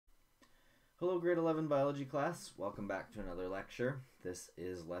Hello grade 11 biology class, welcome back to another lecture. This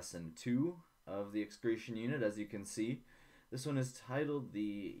is lesson 2 of the excretion unit. As you can see, this one is titled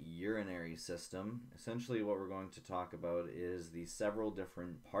the urinary system. Essentially what we're going to talk about is the several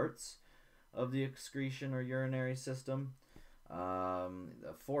different parts of the excretion or urinary system.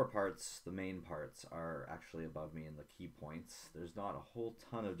 The 4 parts, the main parts, are actually above me in the key points. There's not a whole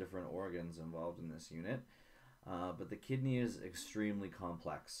ton of different organs involved in this unit, but the kidney is extremely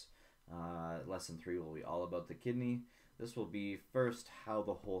complex. Lesson 3 will be all about the kidney. This will be first how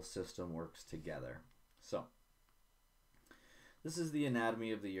the whole system works together. So, this is the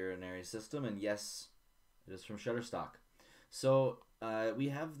anatomy of the urinary system, and yes, it is from Shutterstock. So, we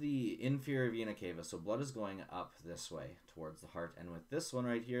have the inferior vena cava, so blood is going up this way towards the heart, and with this one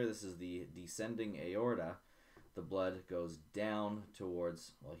right here, this is the descending aorta. The blood goes down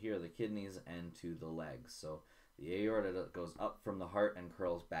towards, well, here are the kidneys and to the legs. So the aorta goes up from the heart and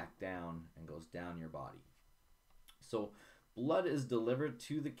curls back down and goes down your body. So blood is delivered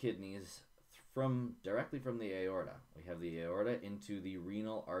to the kidneys directly from the aorta. We have the aorta into the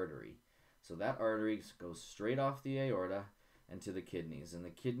renal artery. So that artery goes straight off the aorta and to the kidneys. And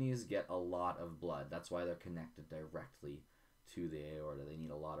the kidneys get a lot of blood. That's why they're connected directly to the aorta. They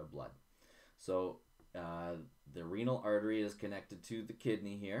need a lot of blood. So the renal artery is connected to the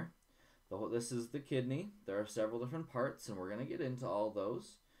kidney here. This is the kidney. There are several different parts, and we're going to get into all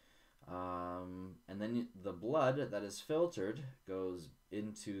those. And then the blood that is filtered goes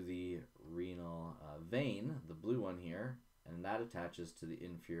into the renal vein, the blue one here, and that attaches to the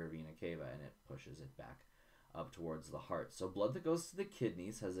inferior vena cava, and it pushes it back up towards the heart. So blood that goes to the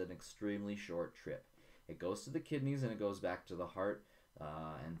kidneys has an extremely short trip. It goes to the kidneys and it goes back to the heart,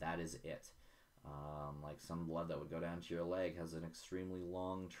 and that is it. Like some blood that would go down to your leg has an extremely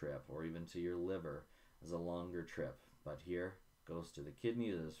long trip, or even to your liver has a longer trip. But here goes to the kidney,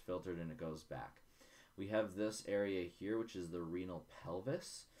 it is filtered, and it goes back. We have this area here, which is the renal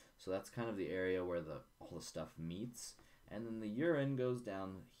pelvis. So that's kind of the area where all the stuff meets. And then the urine goes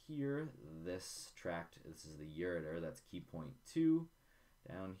down here, this tract. This is the ureter, that's key point 2.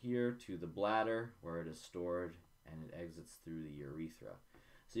 Down here to the bladder, where it is stored, and it exits through the urethra.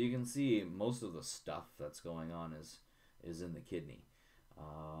 So you can see most of the stuff that's going on is in the kidney.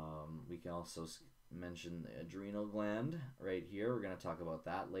 We can also mention the adrenal gland right here. We're going to talk about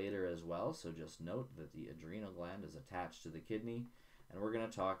that later as well. So just note that the adrenal gland is attached to the kidney. And we're going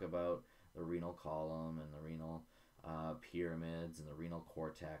to talk about the renal column and the renal pyramids and the renal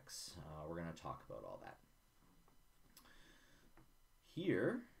cortex. We're going to talk about all that.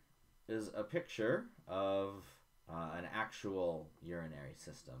 Here is a picture of an actual urinary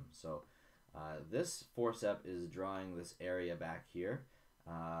system. So this forceps is drawing this area back here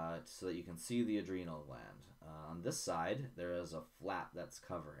so that you can see the adrenal gland. On this side, there is a flap that's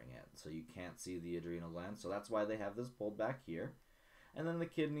covering it, so you can't see the adrenal gland. So that's why they have this pulled back here. And then the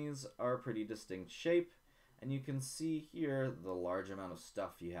kidneys are a pretty distinct shape, and you can see here the large amount of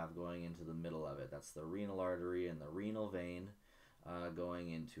stuff you have going into the middle of it. That's the renal artery and the renal vein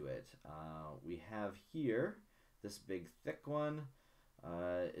going into it. We have here this big thick one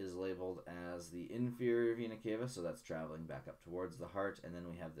is labeled as the inferior vena cava, so that's traveling back up towards the heart. And then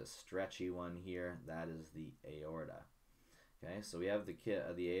we have this stretchy one here, that is the aorta. Okay, so we have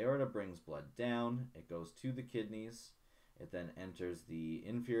the aorta brings blood down, it goes to the kidneys, it then enters the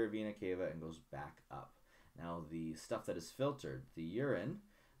inferior vena cava and goes back up. Now the stuff that is filtered, the urine,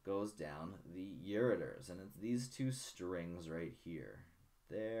 goes down the ureters, and it's these 2 strings right here.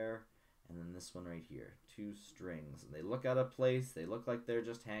 There. And then this one right here, 2 strings. They look out of place, they look like they're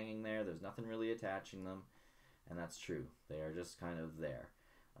just hanging there, there's nothing really attaching them, and that's true. They are just kind of there.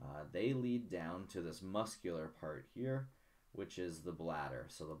 They lead down to this muscular part here, which is the bladder.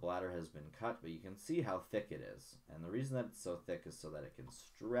 So the bladder has been cut, but you can see how thick it is. And the reason that it's so thick is so that it can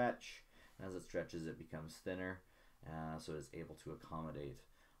stretch, and as it stretches it becomes thinner, so it's able to accommodate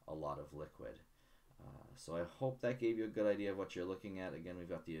a lot of liquid. So I hope that gave you a good idea of what you're looking at. Again, we've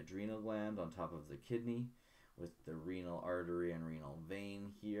got the adrenal gland on top of the kidney with the renal artery and renal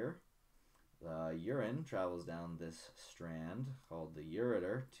vein here. The urine travels down this strand called the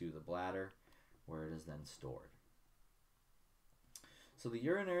ureter to the bladder, where it is then stored. So the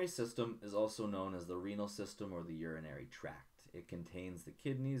urinary system is also known as the renal system or the urinary tract. It contains the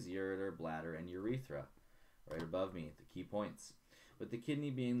kidneys, ureter, bladder, and urethra. Right above me, the key points. With the kidney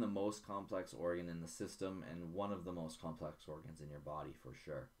being the most complex organ in the system and one of the most complex organs in your body for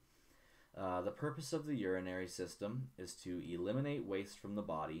sure. The purpose of the urinary system is to eliminate waste from the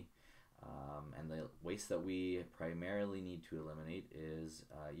body, and the waste that we primarily need to eliminate is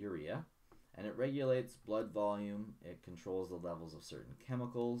urea, and it regulates blood volume, it controls the levels of certain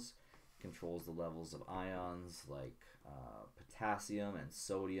chemicals, controls the levels of ions like potassium and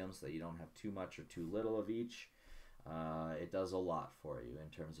sodium so that you don't have too much or too little of each. It does a lot for you in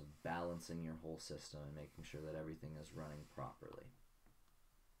terms of balancing your whole system and making sure that everything is running properly.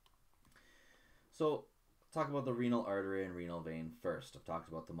 So, talk about the renal artery and renal vein first. I've talked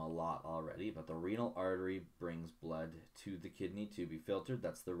about them a lot already, but the renal artery brings blood to the kidney to be filtered.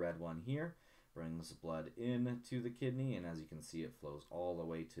 That's the red one here. Brings blood into the kidney, and as you can see, it flows all the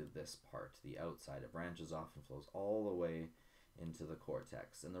way to this part, the outside. It branches off and flows all the way into the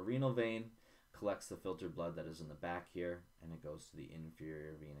cortex. And the renal vein collects the filtered blood that is in the back here, and it goes to the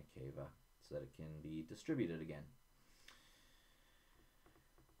inferior vena cava so that it can be distributed again.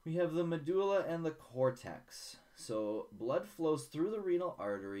 We have the medulla and the cortex. So blood flows through the renal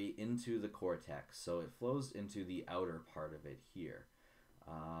artery into the cortex. So it flows into the outer part of it here.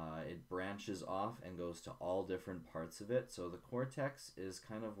 It branches off and goes to all different parts of it. So the cortex is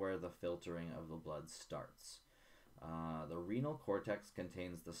kind of where the filtering of the blood starts. The renal cortex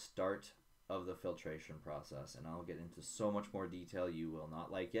contains the start of the filtration process, and I'll get into so much more detail you will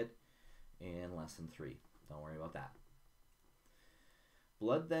not like it in lesson 3. Don't worry about that.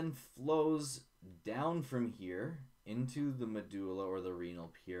 Blood then flows down from here into the medulla or the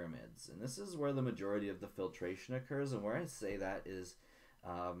renal pyramids, and this is where the majority of the filtration occurs. And where I say that is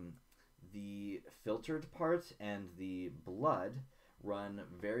the filtered part and the blood run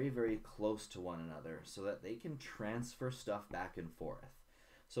very, very close to one another so that they can transfer stuff back and forth.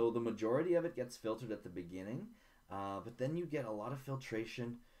 So the majority of it gets filtered at the beginning, but then you get a lot of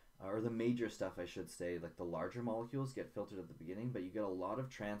filtration, or the major stuff I should say, like the larger molecules get filtered at the beginning, but you get a lot of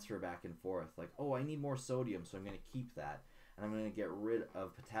transfer back and forth. Like, oh, I need more sodium, so I'm going to keep that, and I'm going to get rid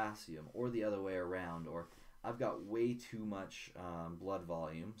of potassium, or the other way around, or I've got way too much blood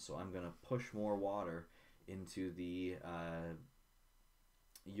volume, so I'm going to push more water into the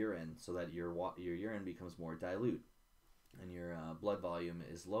urine so that your urine becomes more dilute and your blood volume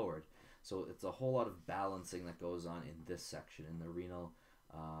is lowered. So it's a whole lot of balancing that goes on in this section, in the renal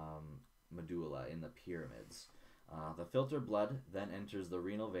medulla, in the pyramids. The filtered blood then enters the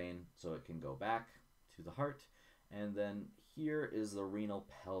renal vein so it can go back to the heart, and then here is the renal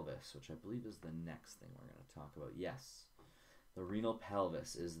pelvis, which I believe is the next thing we're going to talk about. Yes, the renal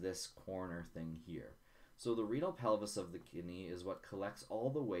pelvis is this corner thing here. So the renal pelvis of the kidney is what collects all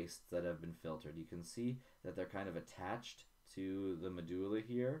the wastes that have been filtered. You can see that they're kind of attached to the medulla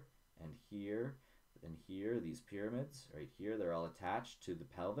here, and here, and here, these pyramids right here, they're all attached to the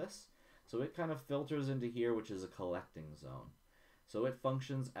pelvis. So it kind of filters into here, which is a collecting zone. So it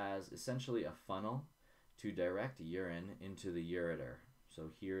functions as essentially a funnel to direct urine into the ureter.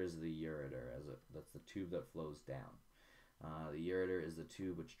 So here is the ureter, that's the tube that flows down. The ureter is the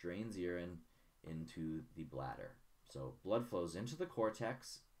tube which drains urine into the bladder. So blood flows into the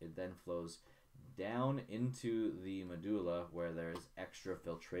cortex, it then flows down into the medulla where there's extra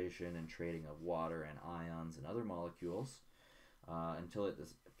filtration and trading of water and ions and other molecules until it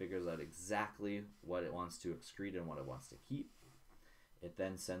figures out exactly what it wants to excrete and what it wants to keep. It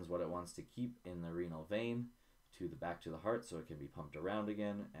then sends what it wants to keep in the renal vein to the back to the heart so it can be pumped around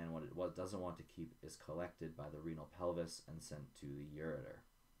again, and what it doesn't want to keep is collected by the renal pelvis and sent to the ureter.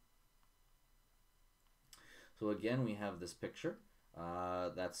 So again, we have this picture.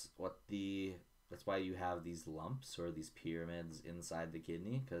 That's why you have these lumps or these pyramids inside the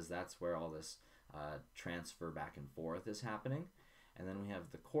kidney, because that's where all this transfer back and forth is happening. And then we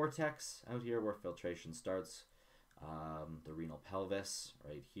have the cortex out here where filtration starts, the renal pelvis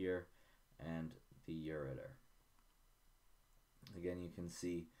right here, and the ureter. Again, you can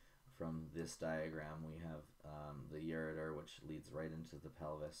see from this diagram we have the ureter, which leads right into the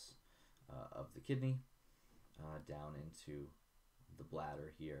pelvis of the kidney, down into the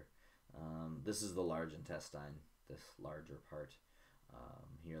bladder here. This is the large intestine, this larger part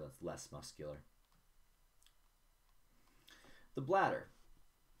here that's less muscular. The bladder.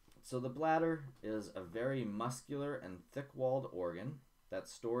 So the bladder is a very muscular and thick-walled organ that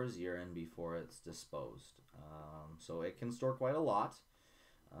stores urine before it's disposed. So it can store quite a lot,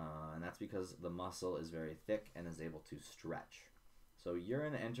 and that's because the muscle is very thick and is able to stretch. So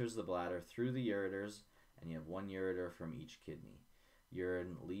urine enters the bladder through the ureters, and you have one ureter from each kidney.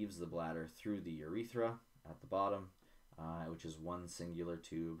 Urine leaves the bladder through the urethra at the bottom, which is one singular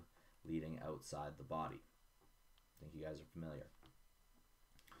tube leading outside the body. I think you guys are familiar.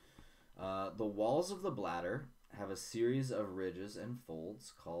 The walls of the bladder have a series of ridges and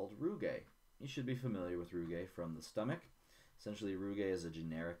folds called rugae. You should be familiar with rugae from the stomach. Essentially, rugae is a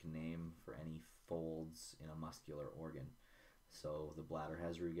generic name for any folds in a muscular organ. So the bladder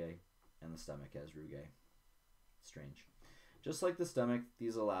has rugae and the stomach has rugae. Strange. Just like the stomach,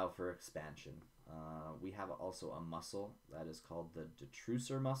 these allow for expansion. We have also a muscle that is called the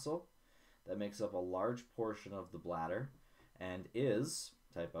detrusor muscle that makes up a large portion of the bladder and is,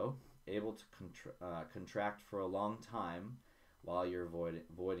 typo, able to contract for a long time while you're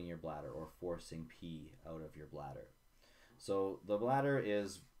voiding your bladder or forcing pee out of your bladder. So the bladder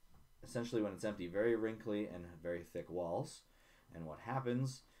is essentially, when it's empty, very wrinkly and very thick walls. And what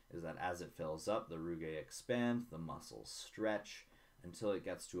happens is that as it fills up, the rugae expand, the muscles stretch until it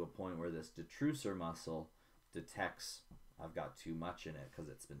gets to a point where this detrusor muscle detects I've got too much in it because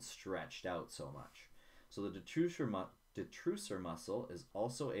it's been stretched out so much. So the detrusor muscle is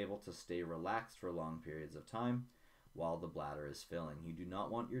also able to stay relaxed for long periods of time while the bladder is filling. You do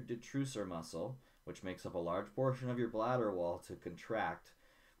not want your detrusor muscle, which makes up a large portion of your bladder wall, to contract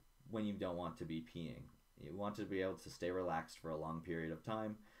when you don't want to be peeing. You want to be able to stay relaxed for a long period of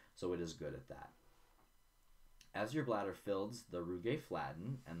time, so it is good at that. As your bladder fills, the rugae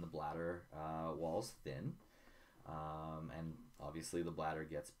flatten and the bladder walls thin, and obviously the bladder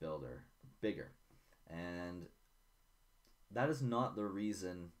gets bigger. And that is not the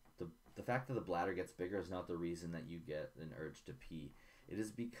reason, the fact that the bladder gets bigger is not the reason that you get an urge to pee. It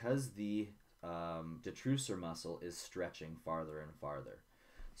is because the detrusor muscle is stretching farther and farther.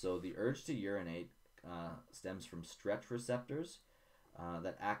 So the urge to urinate stems from stretch receptors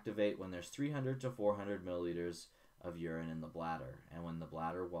that activate when there's 300 to 400 milliliters of urine in the bladder and when the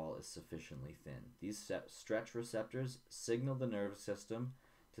bladder wall is sufficiently thin. These stretch receptors signal the nervous system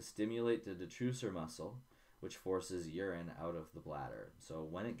to stimulate the detrusor muscle, which forces urine out of the bladder. So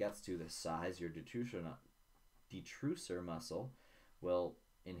when it gets to this size, your detrusor muscle will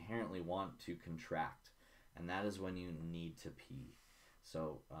inherently want to contract, and that is when you need to pee.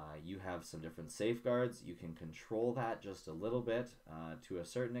 So you have some different safeguards. You can control that just a little bit to a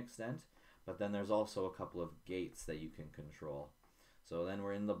certain extent, but then there's also a couple of gates that you can control. So then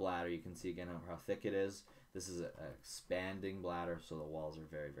we're in the bladder. You can see again how thick it is. This is an expanding bladder, so the walls are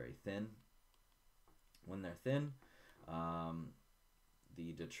very, very thin. When they're thin,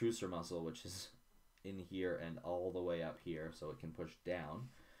 the detrusor muscle, which is in here and all the way up here, so it can push down,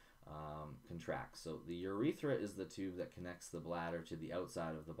 contracts. So the urethra is the tube that connects the bladder to the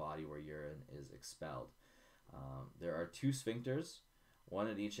outside of the body where urine is expelled. There are two sphincters, one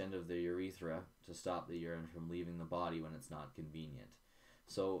at each end of the urethra, to stop the urine from leaving the body when it's not convenient.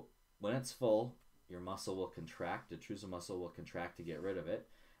 So when it's full, your muscle will contract, the detrusor muscle will contract to get rid of it,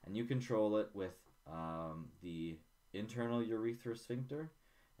 and you control it with the internal urethral sphincter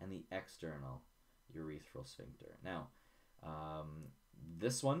and the external urethral sphincter. Now,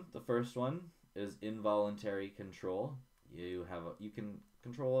 this one, the first one, is involuntary control. You can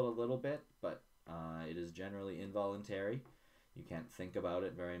control it a little bit, but it is generally involuntary. You can't think about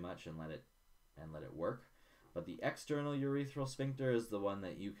it very much and let it work. But the external urethral sphincter is the one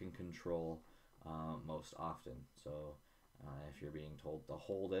that you can control most often. So if you're being told to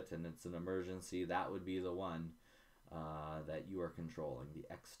hold it and it's an emergency, that would be the one that you are controlling, the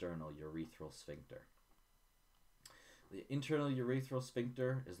external urethral sphincter. The internal urethral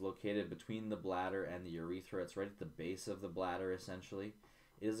sphincter is located between the bladder and the urethra. It's right at the base of the bladder, essentially.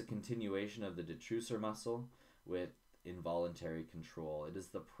 It is a continuation of the detrusor muscle with involuntary control. It is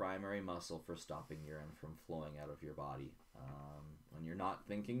the primary muscle for stopping urine from flowing out of your body. When you're not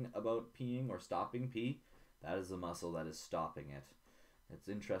thinking about peeing or stopping pee, that is the muscle that is stopping it. It's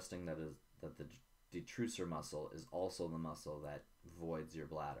interesting that the detrusor muscle is also the muscle that voids your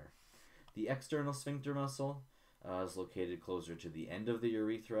bladder. The external sphincter muscle is located closer to the end of the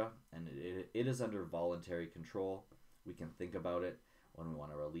urethra, and it is under voluntary control. We can think about it when we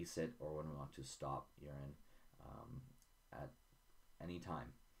want to release it or when we want to stop urine at any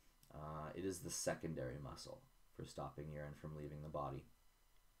time. It is the secondary muscle for stopping urine from leaving the body.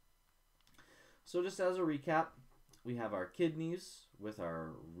 So just as a recap, we have our kidneys with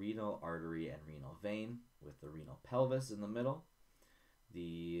our renal artery and renal vein, with the renal pelvis in the middle.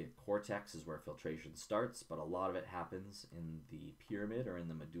 The cortex is where filtration starts, but a lot of it happens in the pyramid or in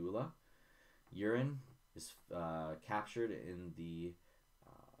the medulla. Urine is captured in the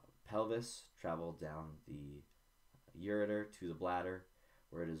pelvis, traveled down the ureter to the bladder,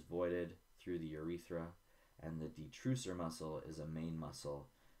 where it is voided through the urethra, and the detrusor muscle is a main muscle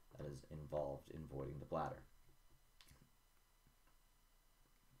that is involved in voiding the bladder.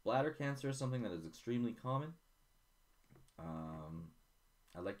 Bladder cancer is something that is extremely common.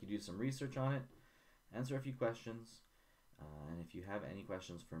 I'd like you to do some research on it, answer a few questions, and if you have any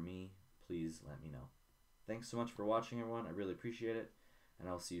questions for me, please let me know. Thanks so much for watching, everyone. I really appreciate it, and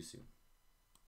I'll see you soon.